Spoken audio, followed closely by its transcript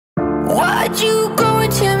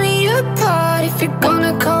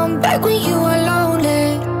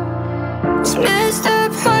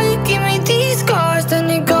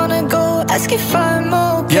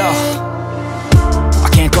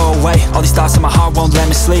All these thoughts in my heart won't let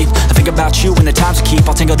me sleep. I think about you and the times we keep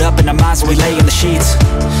all tangled up in our minds when we lay in the sheets.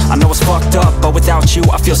 I know it's fucked up, but without you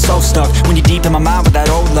I feel so stuck. When you're deep in my mind with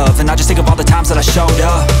that old love, and I just think of all the times that I showed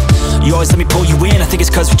up. You always let me pull you in, I think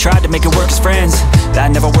it's cause we tried to make it work as friends.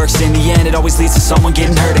 That never works in the end, it always leads to someone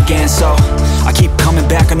getting hurt again. So I keep coming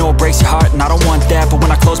back, I know it breaks your heart and I don't want that. But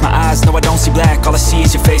when I close my eyes, no I don't see black. All I see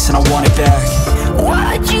is your face and I want it back.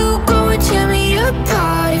 Why'd you go and tear me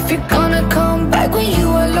apart? If you're gonna come back when you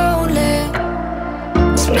are lonely.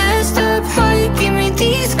 It's messed up how you give me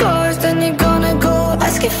these scars, then you're gonna go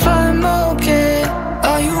ask if I'm okay.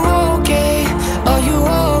 Are you okay? Are you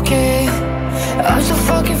okay? I'm so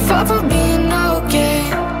fucking far from being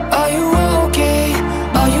okay. Are you okay?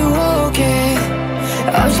 Are you okay?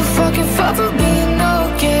 I'm so fucking far from being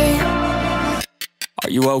okay. Are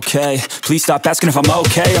you okay? Please stop asking if I'm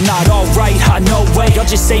okay. I'm not alright, no way. I'll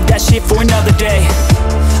just save that shit for another day.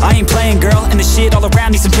 I ain't playing, girl, and the shit all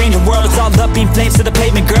around needs some changing world. It's all up in flames to the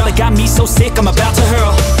pavement, girl. It got me so sick, I'm about to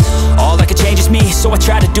hurl. All I can change is me, so I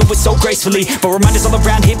try to do it so gracefully. But reminders all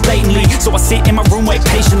around hit blatantly, so I sit in my room, wait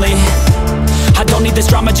patiently. I don't need this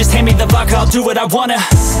drama, just hand me the vodka. I'll do what I wanna,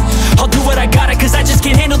 I'll do what I gotta, cause I just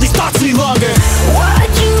can't handle these thoughts any longer.